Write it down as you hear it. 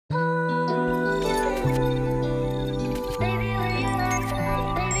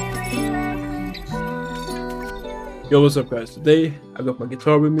Yo, what's up guys? Today I got my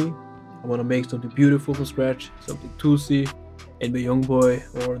guitar with me. I want to make something beautiful from scratch, something toosii, and my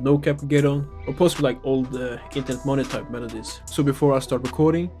youngboy or no cap can get on, or possibly like old internet money type melodies. So before I start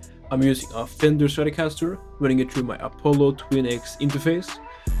recording, I'm using a Fender Stratocaster, running it through my Apollo Twin X interface,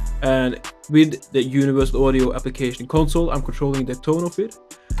 and with the Universal Audio application console, I'm controlling the tone of it,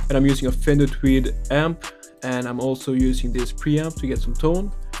 and I'm using a Fender Tweed amp, and I'm also using this preamp to get some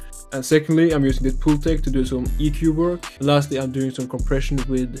tone. And secondly, I'm using this Pultec to do some EQ work. And lastly, I'm doing some compression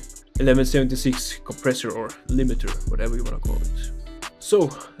with 1176 compressor or limiter, whatever you want to call it. So,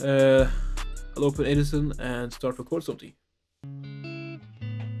 I'll open Edison and start record something.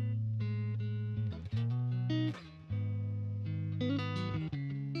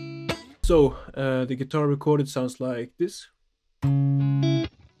 So, the guitar recorded sounds like this.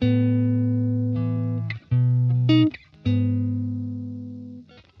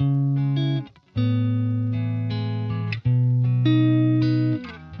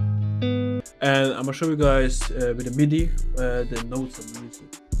 And I'm gonna show you guys with the MIDI the notes I'm using.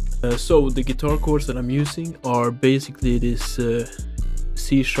 So the guitar chords that I'm using are basically this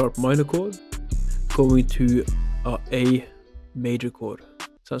C sharp minor chord going to A major chord.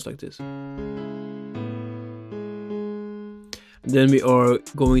 Sounds like this. And then we are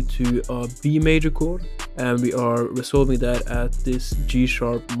going to a B major chord, and we are resolving that at this G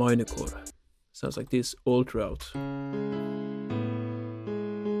sharp minor chord. Sounds like this all throughout.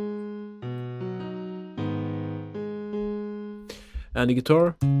 And the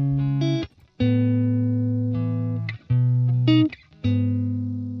guitar.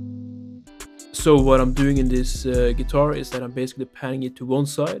 So what I'm doing in this guitar is that I'm basically panning it to one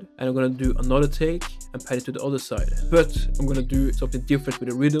side, and I'm gonna do another take and pan it to the other side. But I'm gonna do something different with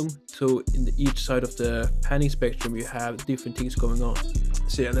the rhythm, so in each side of the panning spectrum you have different things going on.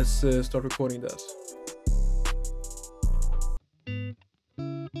 So yeah, let's start recording that.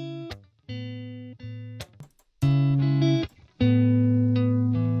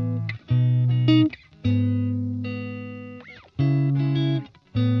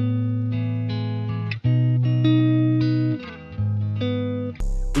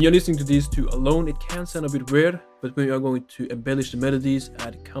 When you're listening to these two alone, it can sound a bit weird, but when you are going to embellish the melodies,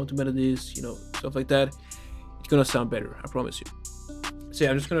 add counter melodies, you know, stuff like that, it's gonna sound better, I promise you. So yeah,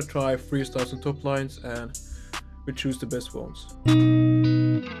 I'm just gonna try freestyle some top lines, and we choose the best ones.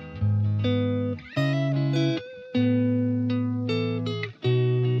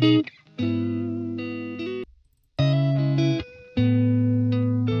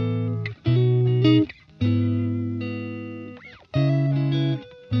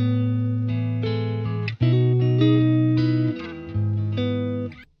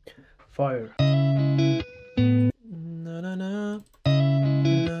 Fire. Na na na,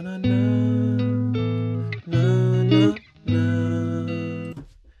 na na na, na na na,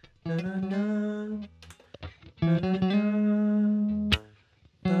 na na na,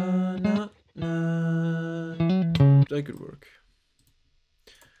 na na. That could work.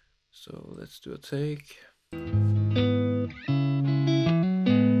 So let's do a take.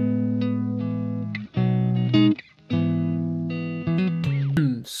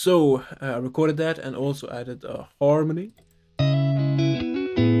 So I recorded that and also added a harmony.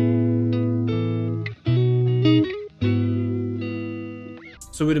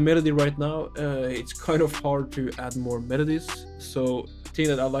 So with the melody right now, it's kind of hard to add more melodies. So the thing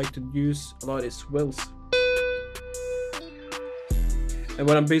that I like to use a lot is swells. And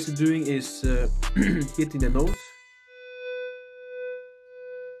what I'm basically doing is hitting the notes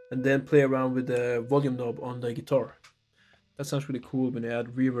and then play around with the volume knob on the guitar. That sounds really cool when you add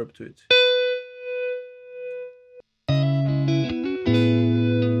reverb to it.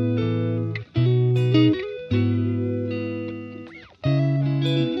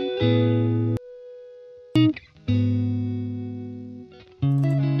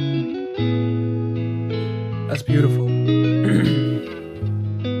 That's beautiful.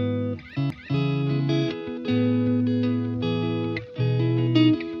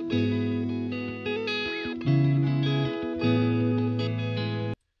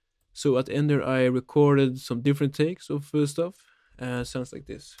 So at the end there I recorded some different takes of stuff, and sounds like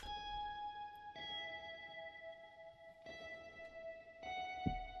this.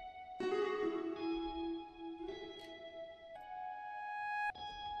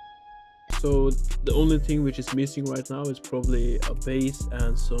 So the only thing which is missing right now is probably a bass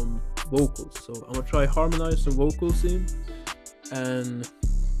and some vocals. So I'm gonna try harmonize some vocals in, and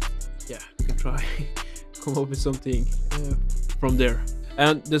yeah, we can try come up with something from there.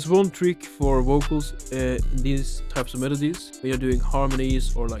 And there's one trick for vocals in these types of melodies. When you're doing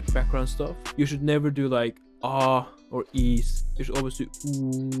harmonies or like background stuff, you should never do like ah or E's. You should always do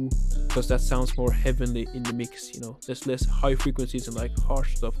ooh, because that sounds more heavenly in the mix, you know. There's less high frequencies and like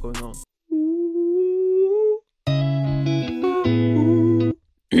harsh stuff going on.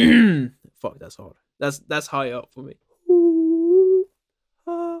 Fuck, that's hard. That's high up for me.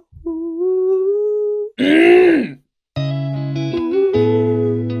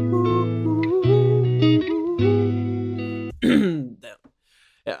 Damn.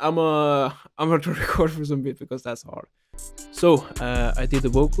 Yeah, I'm gonna record for some bit because that's hard. So I did the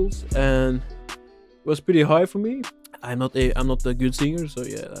vocals and it was pretty high for me. I'm not a good singer, so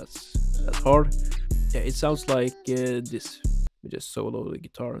yeah, that's hard. Yeah, it sounds like this. We just solo the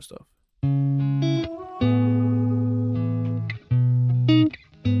guitar and stuff.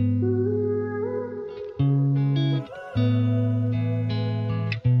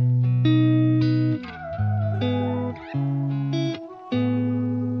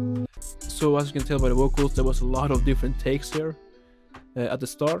 So as you can tell by the vocals, there was a lot of different takes here at the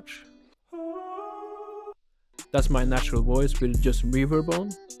start. That's my natural voice with just reverb on.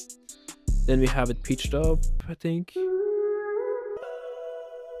 Then we have it pitched up, I think.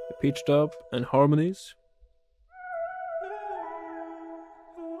 Pitched up and harmonies.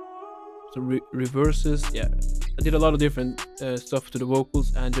 So reverses, yeah. I did a lot of different stuff to the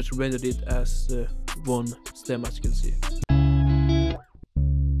vocals and just rendered it as one stem, as you can see.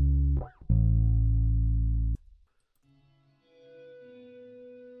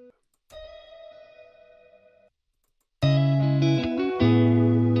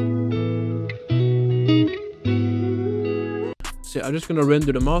 So I'm just gonna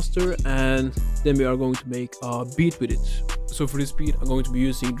render the master and then we are going to make a beat with it. So for this beat I'm going to be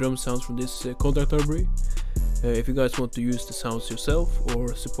using drum sounds from this KONTAKT library. If you guys want to use the sounds yourself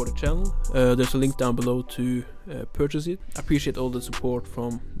or support the channel, there's a link down below to purchase it. I appreciate all the support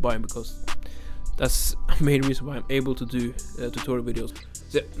from buying because that's the main reason why I'm able to do tutorial videos.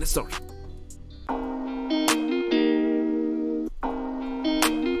 So yeah, let's start.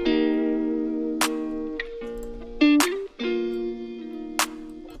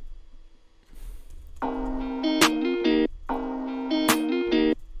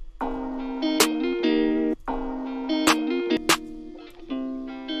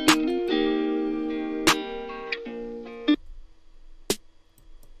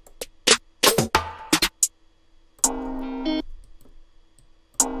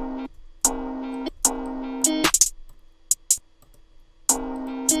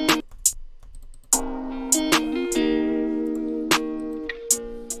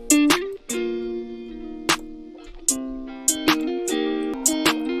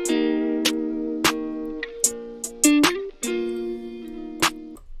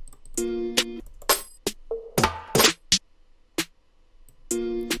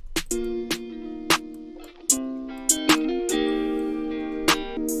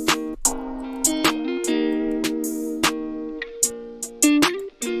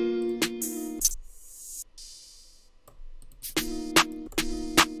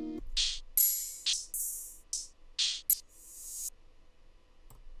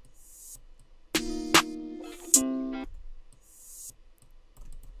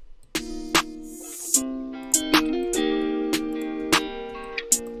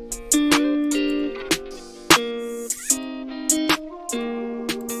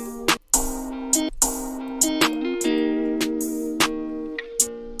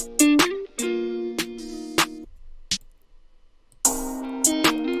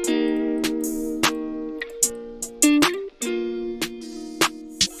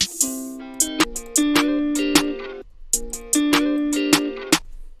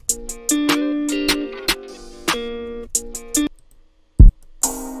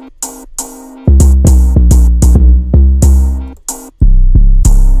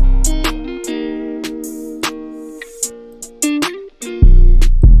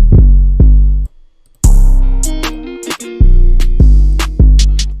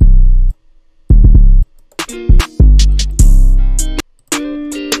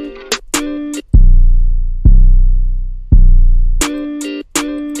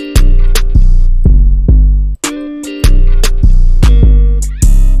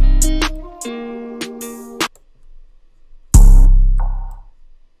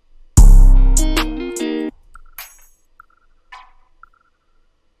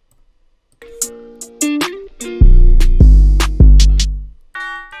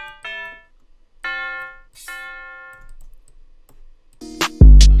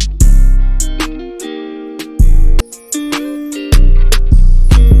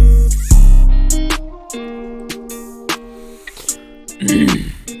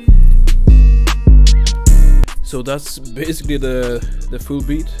 so that's basically the full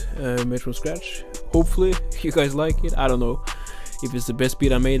beat made from scratch. Hopefully you guys like it. I don't know if it's the best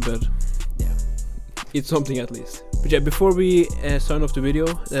beat I made, but yeah, it's something at least. But yeah, before we sign off the video,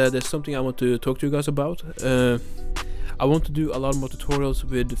 there's something I want to talk to you guys about. I want to do a lot more tutorials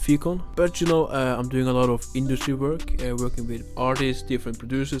with FIKON, but you know, I'm doing a lot of industry work, working with artists, different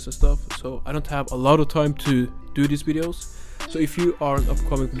producers and stuff, so I don't have a lot of time to do these videos. So if you are an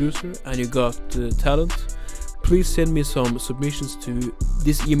upcoming producer and you got talent, please send me some submissions to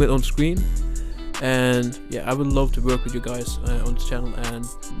this email on screen. And yeah, I would love to work with you guys on this channel and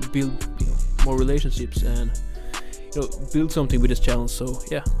build, you know, more relationships and, you know, build something with this channel. So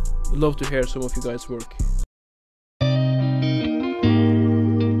yeah, I'd love to hear some of you guys' work.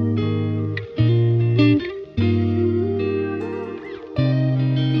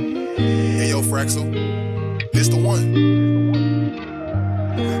 Hey yo, Fraxille, this the one.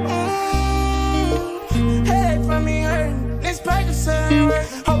 Headache from me hurting. This practice ain't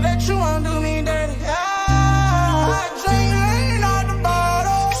working. Hope that you won't do me dirty. I drink lean out the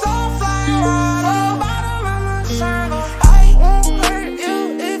bottle, so flying right bottom of my circle. I won't hurt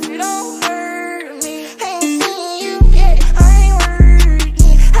you if you don't hurt me. Ain't seen you yet, I ain't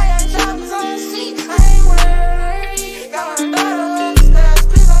working. I got choppers on the seat, I ain't worried. Got my daughter upstairs,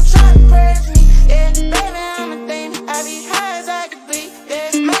 please don't try to press me. Yeah, baby, I'm a thing. I be high as I could be.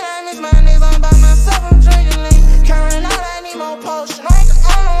 Yeah, man, I miss my niggas, I'm by myself, I'm drinking lean. Carrying out, I need more potion. I ain't the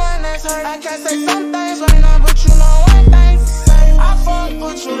only one that's hurt. I can't say some things right now, but you know one thing to say. I fuck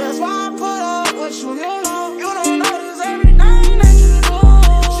with you, that's why I put up with you. You don't notice everything that you do.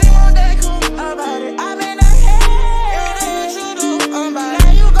 She want that cool about it. I been that head. Everything that you do, I'm about it.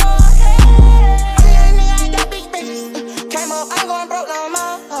 Now you go ahead. I'm a young nigga, I ain't got big bitches. Came up, I ain't going broke no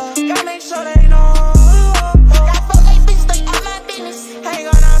more. Gotta make sure they know. Got fuck 8 bitches, they out my business. Ain't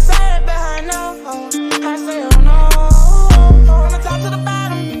going outside, but I know. I say, oh no. From the top to the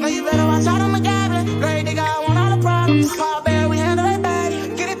bottom, now you better watch out on my goblin. Great nigga, I want all the problems. Paul Bear, we handle it bad.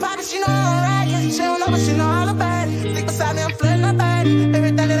 Get it poppin', she know I'm right. Yeah, she don't know, but she know all about it. Stick beside me, I'm flirting her body.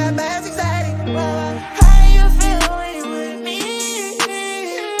 Everything that I bad's exciting. How do you feel when you with me?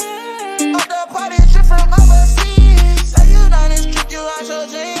 Up the party, trip from overseas. Say you done this trick, you out your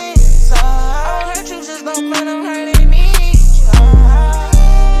jeans. I don't hurt you, just don't plan on hurting me.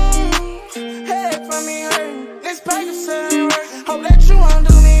 Headache from me hurting. This practice ain't working. Hope that you won't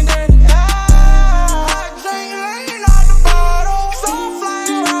do me dirty. I drink lean out the bottle, so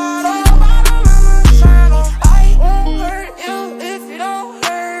flying right bottom of my circle. I won't hurt you if you don't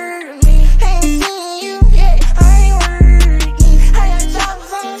hurt me. Ain't seen you yet, I ain't working. I got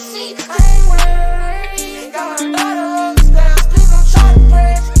choppers on the seat, I ain't worried. Got my daughter upstairs, please don't try to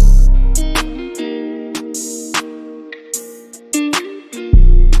press me.